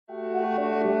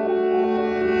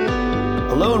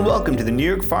Hello and welcome to the New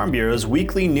York Farm Bureau's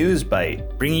weekly news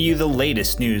bite, bringing you the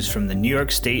latest news from the New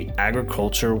York State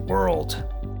agriculture world.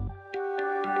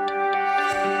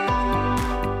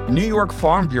 New York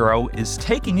Farm Bureau is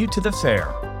taking you to the fair.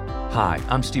 Hi,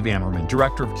 I'm Steve Ammerman,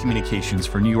 Director of Communications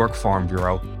for New York Farm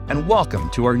Bureau, and welcome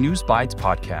to our News Bites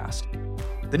podcast.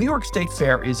 The New York State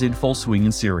Fair is in full swing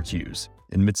in Syracuse.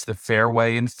 Amidst the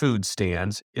fairway and food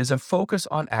stands is a focus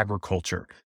on agriculture.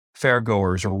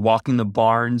 Fairgoers are walking the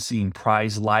barns, seeing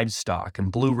prized livestock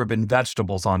and blue ribbon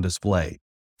vegetables on display.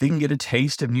 They can get a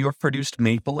taste of New York-produced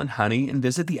maple and honey and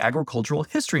visit the Agricultural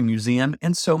History Museum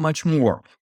and so much more.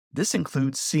 This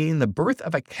includes seeing the birth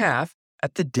of a calf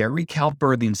at the Dairy Cow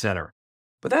Birthing Center.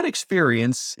 But that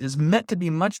experience is meant to be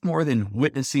much more than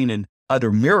witnessing an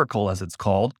udder miracle, as it's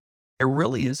called. It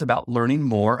really is about learning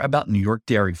more about New York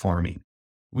dairy farming.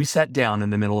 We sat down in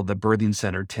the middle of the Birthing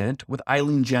Center tent with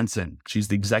Eileen Jensen. She's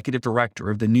the executive director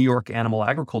of the New York Animal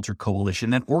Agriculture Coalition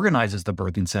that organizes the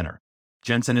Birthing Center.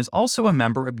 Jensen is also a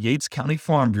member of Yates County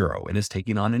Farm Bureau and is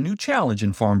taking on a new challenge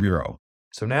in Farm Bureau.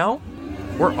 So now,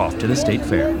 we're off to the State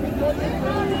Fair.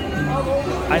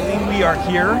 Eileen, we are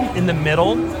here in the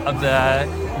middle of the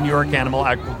New York Animal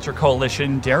Agriculture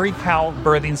Coalition Dairy Cow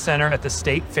Birthing Center at the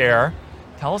State Fair.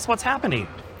 Tell us what's happening.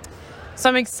 So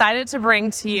I'm excited to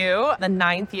bring to you the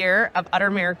 9th year of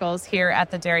Udder Miracles here at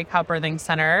the Dairy Cow Birthing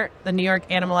Center. The New York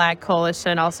Animal Ag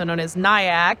Coalition, also known as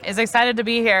NYAC, is excited to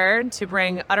be here to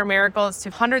bring Udder Miracles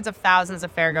to hundreds of thousands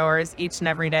of fairgoers each and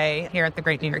every day here at the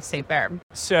Great New York State Fair.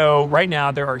 So right now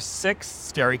there are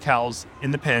 6 dairy cows in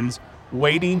the pens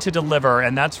waiting to deliver,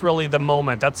 and that's really the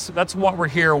moment. That's what we're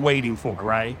here waiting for,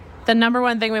 right? The number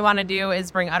one thing we want to do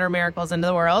is bring Udder Miracles into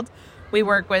the world. We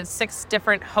work with 6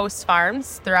 different host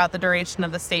farms throughout the duration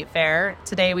of the State Fair.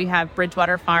 Today we have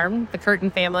Bridgewater Farm, the Curtin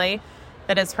family,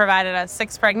 that has provided us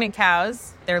 6 pregnant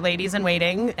cows. They're ladies in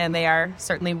waiting, and they are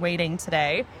certainly waiting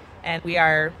today. And we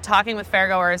are talking with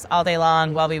fairgoers all day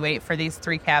long while we wait for these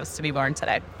 3 calves to be born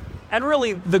today. And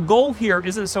really, the goal here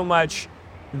isn't so much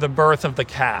the birth of the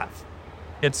calf.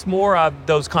 It's more of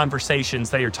those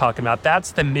conversations that you're talking about.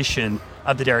 That's the mission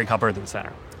of the Dairy Cow Birthing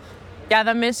Center. Yeah,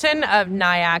 the mission of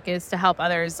NYAC is to help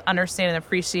others understand and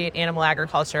appreciate animal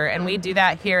agriculture. And we do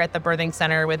that here at the Birthing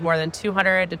Center with more than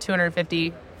 200 to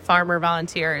 250 farmer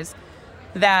volunteers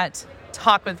that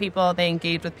talk with people, they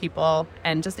engage with people,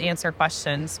 and just answer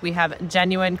questions. We have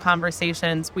genuine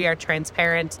conversations. We are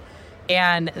transparent.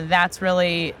 And that's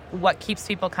really what keeps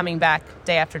people coming back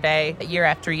day after day, year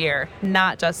after year,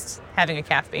 not just having a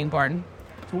calf being born.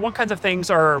 What kinds of things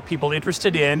are people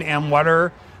interested in, and what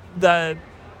are the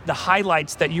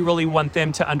highlights that you really want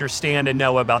them to understand and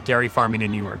know about dairy farming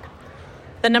in New York?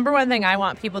 The number one thing I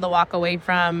want people to walk away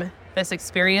from this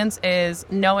experience is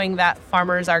knowing that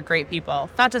farmers are great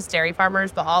people. Not just dairy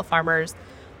farmers, but all farmers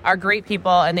are great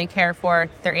people, and they care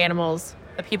for their animals,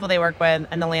 the people they work with,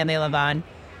 and the land they live on.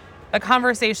 The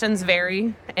conversations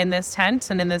vary in this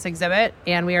tent and in this exhibit,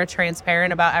 and we are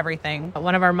transparent about everything.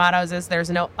 One of our mottos is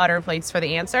there's no utter place for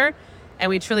the answer, and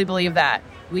we truly believe that.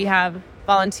 We have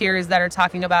volunteers that are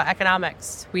talking about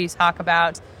economics. We talk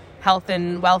about health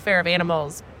and welfare of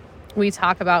animals. We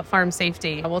talk about farm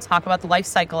safety. We'll talk about the life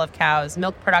cycle of cows,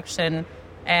 milk production,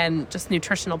 and just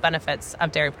nutritional benefits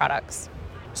of dairy products.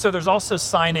 So there's also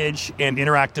signage and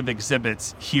interactive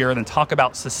exhibits here that talk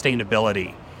about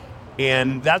sustainability.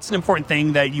 And that's an important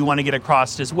thing that you want to get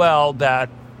across as well, that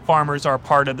farmers are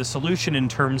part of the solution in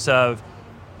terms of,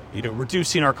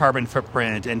 reducing our carbon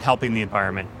footprint and helping the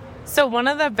environment. So one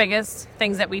of the biggest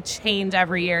things that we change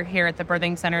every year here at the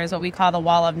Birthing Center is what we call the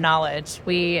Wall of Knowledge.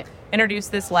 We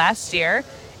introduced this last year,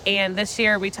 and this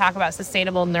year we talk about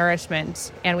sustainable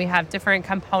nourishment, and we have different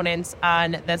components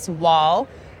on this wall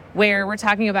where we're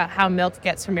talking about how milk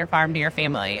gets from your farm to your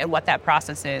family and what that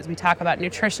process is. We talk about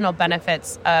nutritional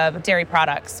benefits of dairy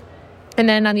products. And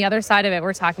then on the other side of it,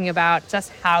 we're talking about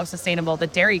just how sustainable the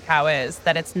dairy cow is,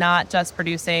 that it's not just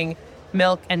producing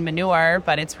milk and manure,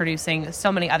 but it's producing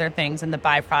so many other things in the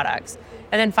byproducts.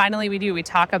 And then finally, we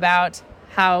talk about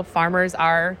how farmers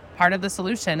are part of the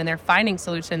solution, and they're finding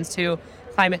solutions to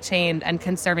climate change and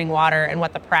conserving water and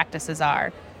what the practices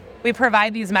are. We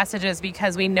provide these messages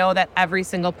because we know that every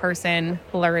single person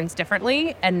learns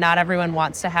differently, and not everyone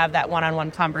wants to have that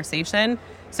one-on-one conversation.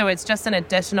 So it's just an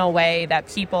additional way that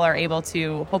people are able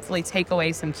to hopefully take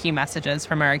away some key messages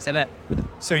from our exhibit.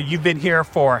 So you've been here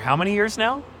for how many years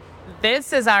now?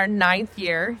 This is our 9th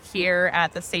year here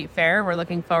at the State Fair. We're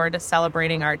looking forward to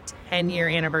celebrating our 10-year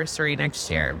anniversary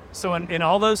next year. So in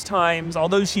all those times, all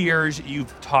those years,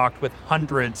 you've talked with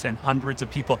hundreds and hundreds of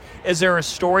people. Is there a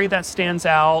story that stands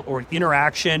out or an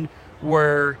interaction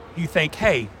where you think,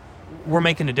 hey, we're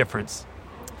making a difference?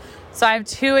 So I have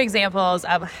two examples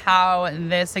of how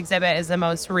this exhibit is the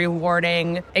most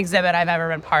rewarding exhibit I've ever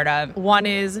been part of. One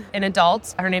is an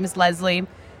adult. Her name is Leslie.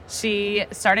 She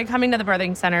started coming to the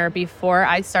birthing center before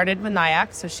I started with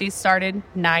NIAC. So she started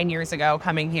 9 years ago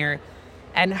coming here.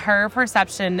 And her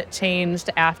perception changed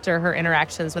after her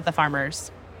interactions with the farmers.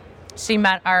 She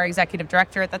met our executive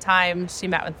director at the time. She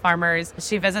met with farmers.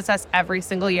 She visits us every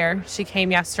single year. She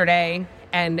came yesterday,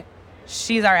 and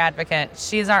she's our advocate.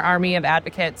 She's our army of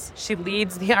advocates. She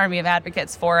leads the army of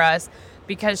advocates for us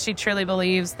because she truly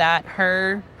believes that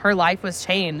her life was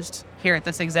changed here at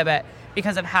this exhibit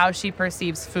because of how she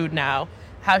perceives food now,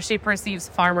 how she perceives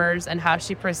farmers, and how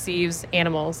she perceives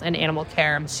animals and animal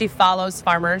care. She follows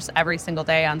farmers every single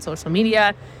day on social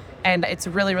media, and it's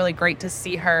really, really great to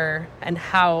see her and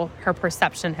how her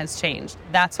perception has changed.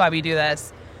 That's why we do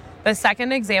this. The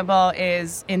second example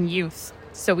is in youth.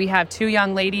 So we have two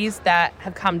young ladies that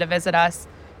have come to visit us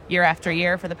year after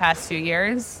year for the past 2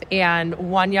 years. And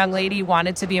one young lady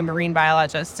wanted to be a marine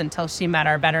biologist until she met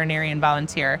our veterinarian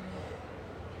volunteer.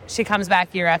 She comes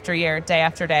back year after year, day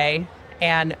after day,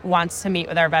 and wants to meet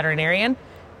with our veterinarian.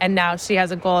 And now she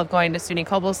has a goal of going to SUNY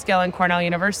Cobleskill and Cornell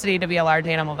University to be a large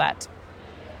animal vet,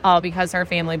 all because her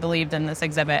family believed in this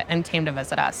exhibit and came to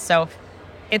visit us. So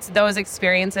it's those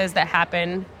experiences that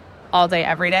happen all day,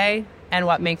 every day, and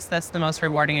what makes this the most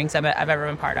rewarding exhibit I've ever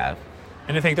been part of.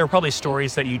 And I think there are probably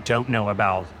stories that you don't know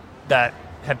about that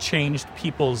have changed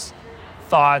people's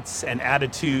thoughts and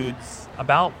attitudes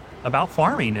about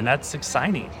farming, and that's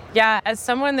exciting. Yeah, as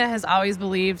someone that has always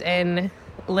believed in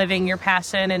living your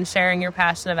passion and sharing your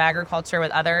passion of agriculture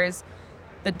with others,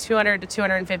 the 200 to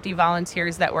 250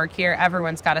 volunteers that work here,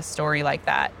 everyone's got a story like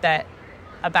that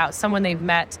about someone they've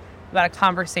met, about a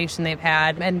conversation they've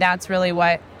had. And that's really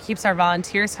what keeps our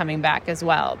volunteers coming back as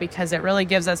well, because it really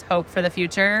gives us hope for the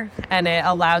future, and it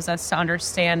allows us to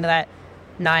understand that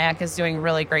NIAC is doing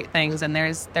really great things, and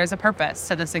there's a purpose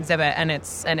to this exhibit, and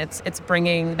it's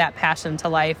bringing that passion to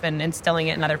life and instilling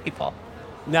it in other people.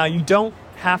 Now, you don't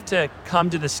have to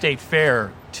come to the state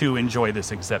fair to enjoy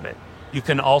this exhibit. You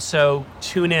can also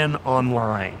tune in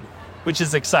online, which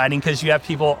is exciting because you have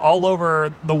people all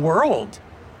over the world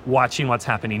watching what's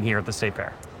happening here at the state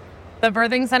fair. The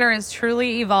Birthing Center has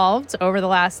truly evolved over the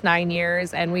last 9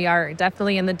 years, and we are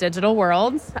definitely in the digital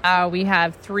world. We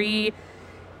have 3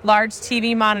 large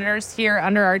TV monitors here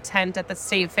under our tent at the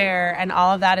state fair, and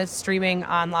all of that is streaming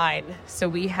online. So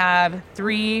we have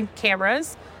 3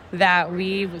 cameras that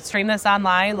we stream this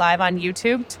online live on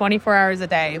YouTube 24 hours a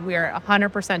day. We are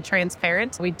 100%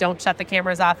 transparent. We don't shut the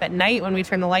cameras off at night when we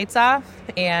turn the lights off,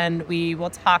 and we will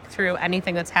talk through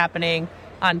anything that's happening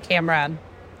on camera.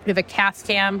 We have a calf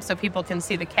cam so people can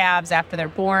see the calves after they're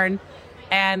born,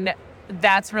 and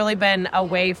that's really been a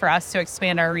way for us to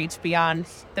expand our reach beyond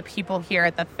the people here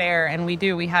at the fair. And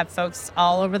we have folks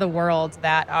all over the world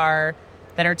that are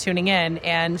tuning in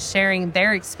and sharing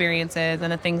their experiences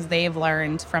and the things they've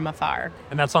learned from afar.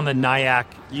 And that's on the NIAC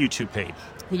YouTube page.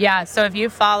 Yeah, so if you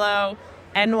follow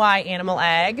NY Animal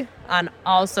Ag on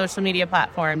all social media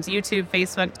platforms, YouTube,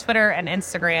 Facebook, Twitter, and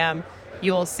Instagram,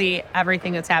 you will see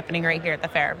everything that's happening right here at the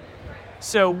fair.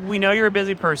 So we know you're a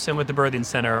busy person with the Birthing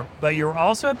Center, but you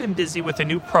also have been busy with a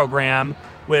new program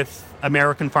with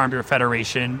American Farm Bureau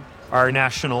Federation, our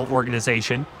national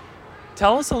organization.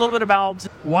 Tell us a little bit about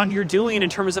what you're doing in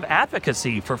terms of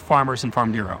advocacy for farmers and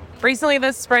Farm Bureau. Recently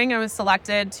this spring, I was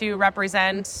selected to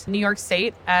represent New York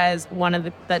State as one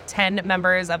of the 10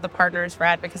 members of the Partners for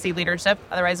Advocacy Leadership,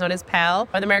 otherwise known as PAL,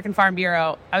 by the American Farm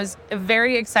Bureau. I was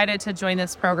very excited to join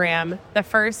this program. The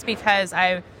first, because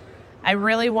I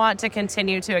really want to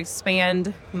continue to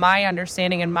expand my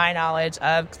understanding and my knowledge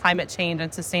of climate change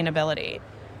and sustainability.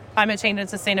 Climate change and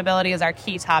sustainability is our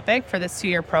key topic for this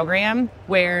 2-year program,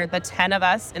 where the 10 of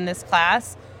us in this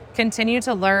class continue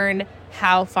to learn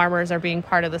how farmers are being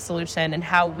part of the solution and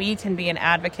how we can be an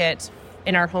advocate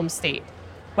in our home state,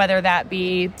 whether that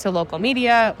be to local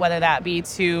media, whether that be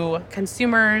to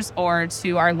consumers or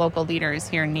to our local leaders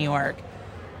here in New York.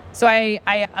 So I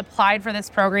applied for this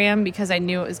program because I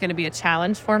knew it was going to be a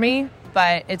challenge for me,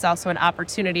 but it's also an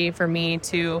opportunity for me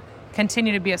to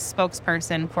continue to be a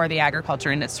spokesperson for the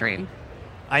agriculture industry.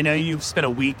 I know you've spent a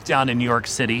week down in New York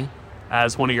City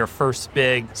as one of your first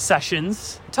big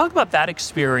sessions. Talk about that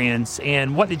experience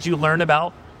and what did you learn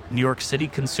about New York City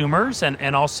consumers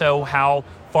and also how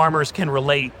farmers can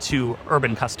relate to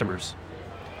urban customers.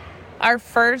 Our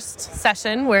first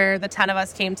session, where the 10 of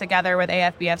us came together with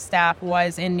AFBF staff,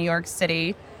 was in New York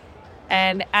City.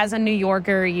 And as a New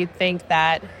Yorker, you'd think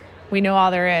that we know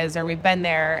all there is, or we've been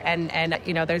there, and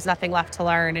there's nothing left to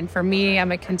learn. And for me,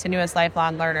 I'm a continuous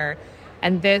lifelong learner.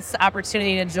 And this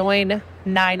opportunity to join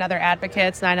 9 other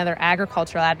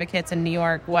agricultural advocates in New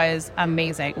York was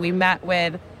amazing. We met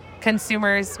with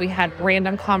consumers, we had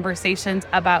random conversations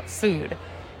about food.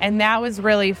 And that was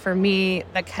really, for me,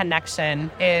 the connection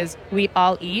is we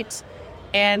all eat.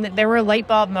 And there were light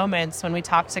bulb moments when we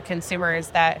talked to consumers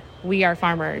that we are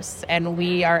farmers and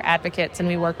we are advocates and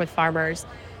we work with farmers.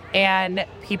 And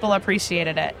people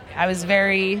appreciated it. I was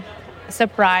very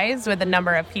surprised with the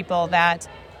number of people that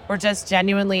were just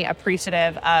genuinely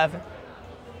appreciative of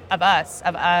us,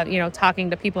 talking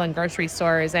to people in grocery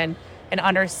stores and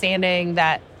understanding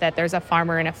that there's a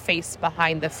farmer and a face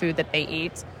behind the food that they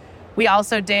eat. We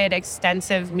also did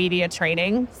extensive media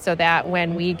training so that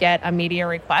when we get a media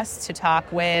request to talk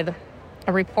with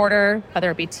a reporter, whether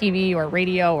it be TV or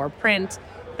radio or print,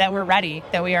 that we're ready,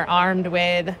 that we are armed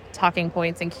with talking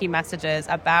points and key messages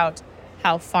about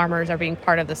how farmers are being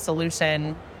part of the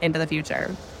solution into the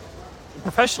future.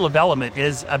 Professional development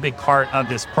is a big part of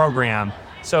this program.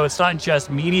 So it's not just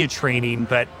media training,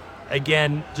 but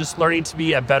again, just learning to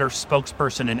be a better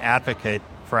spokesperson and advocate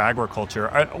for agriculture.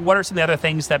 What are some of the other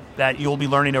things that you'll be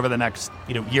learning over the next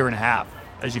year and a half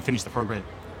as you finish the program?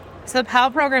 So the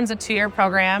PAL program is a 2-year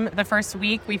program. The first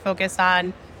week we focused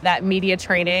on that media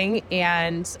training,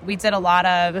 and we did a lot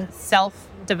of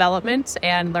self-development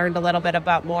and learned a little bit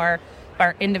about more of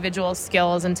our individual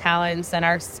skills and talents and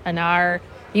our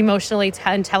emotionally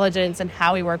intelligence and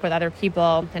how we work with other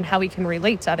people and how we can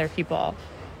relate to other people.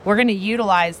 We're going to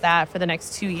utilize that for the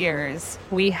next 2 years.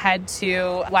 We head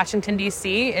to Washington,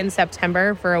 D.C. in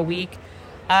September for a week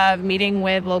of meeting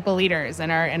with local leaders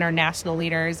and our national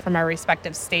leaders from our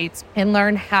respective states and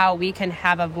learn how we can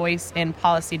have a voice in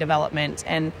policy development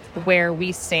and where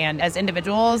we stand as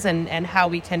individuals and how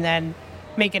we can then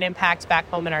make an impact back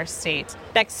home in our state.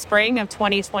 Next spring of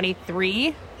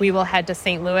 2023, we will head to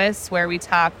St. Louis, where we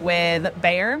talk with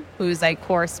Bayer, who's a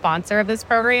core sponsor of this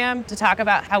program, to talk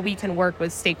about how we can work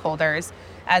with stakeholders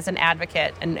as an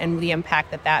advocate and the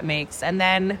impact that makes. And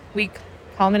then we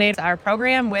culminate our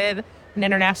program with an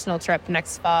international trip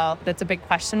next fall. That's a big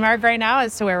question mark right now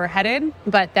as to where we're headed,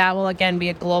 but that will again be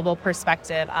a global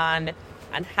perspective on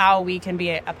how we can be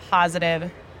a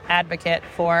positive advocate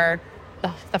for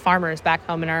the farmers back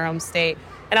home in our home state.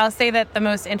 And I'll say that the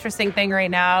most interesting thing right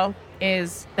now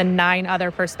is the 9 other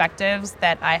perspectives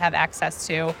that I have access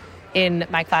to in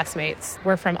my classmates.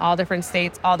 We're from all different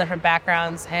states, all different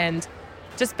backgrounds, and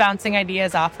just bouncing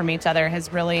ideas off from each other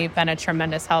has really been a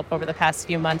tremendous help over the past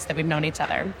few months that we've known each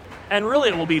other. And really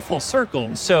it will be full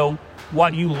circle. So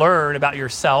what you learn about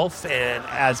yourself and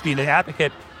as being an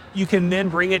advocate, you can then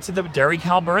bring it to the Dairy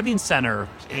Cow Birthing Center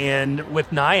and with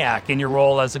NIAC in your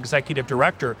role as executive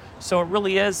director. So it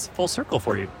really is full circle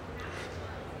for you.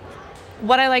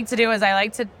 What I like to do is I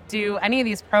like to do any of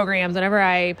these programs, whenever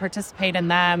I participate in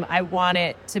them, I want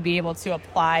it to be able to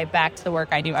apply back to the work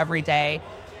I do every day.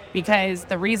 Because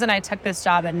the reason I took this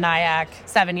job at NIAC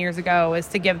 7 years ago was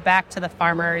to give back to the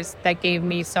farmers that gave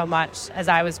me so much as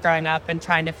I was growing up and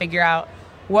trying to figure out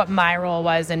what my role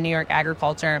was in New York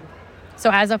agriculture. So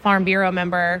as a Farm Bureau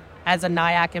member, as a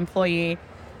NIAC employee,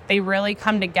 they really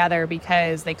come together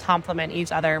because they complement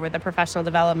each other with the professional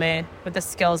development, with the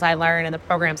skills I learn and the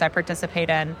programs I participate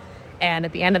in. And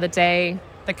at the end of the day,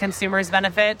 the consumers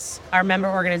benefit, our member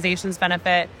organizations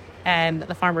benefit, and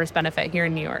the farmers benefit here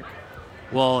in New York.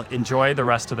 Well, enjoy the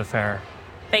rest of the fair.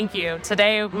 Thank you.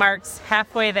 Today marks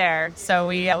halfway there, so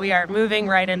we are moving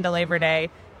right into Labor Day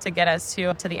to get us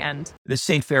to the end. The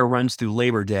state fair runs through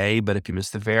Labor Day, but if you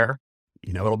miss the fair,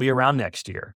 it'll be around next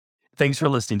year. Thanks for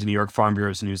listening to New York Farm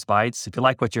Bureau's News Bites. If you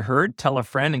like what you heard, tell a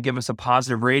friend and give us a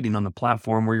positive rating on the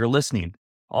platform where you're listening.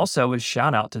 Also, a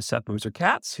shout out to Seth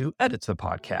Moser-Katz, who edits the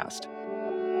podcast.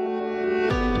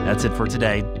 That's it for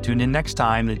today. Tune in next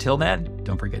time. And until then,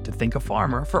 don't forget to thank a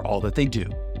farmer for all that they do.